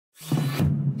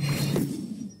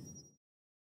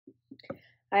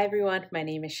Hi everyone, my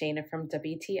name is Shayna from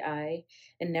WTI,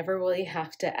 and never really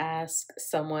have to ask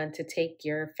someone to take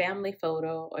your family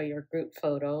photo or your group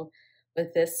photo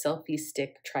with this selfie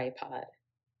stick tripod.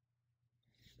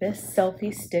 This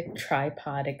selfie stick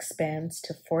tripod expands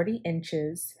to 40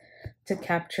 inches to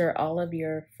capture all of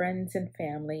your friends and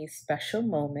family's special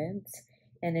moments,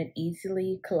 and it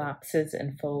easily collapses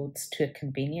and folds to a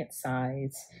convenient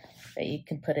size that you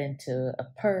can put into a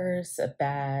purse, a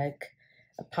bag,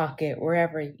 a pocket,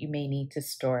 wherever you may need to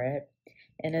store it.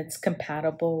 And it's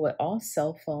compatible with all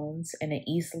cell phones, and it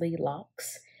easily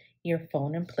locks your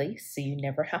phone in place so you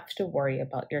never have to worry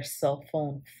about your cell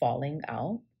phone falling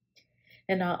out.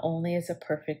 And not only is it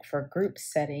perfect for group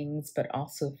settings, but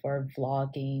also for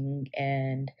vlogging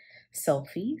and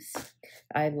selfies.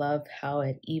 I love how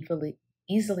it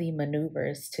easily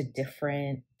maneuvers to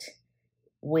different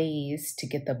ways to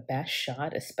get the best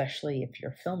shot, especially if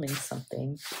you're filming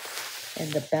something.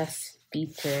 And the best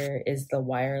feature is the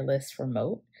wireless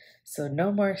remote. So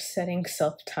no more setting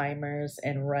self timers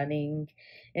and running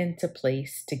into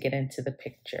place to get into the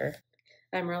picture.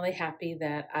 I'm really happy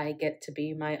that I get to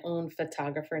be my own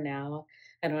photographer now.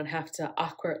 I don't have to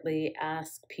awkwardly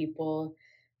ask people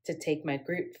to take my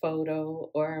group photo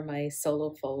or my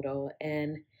solo photo.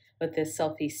 And with this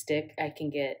selfie stick, I can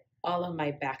get all of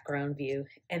my background view,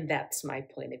 and that's my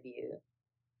point of view.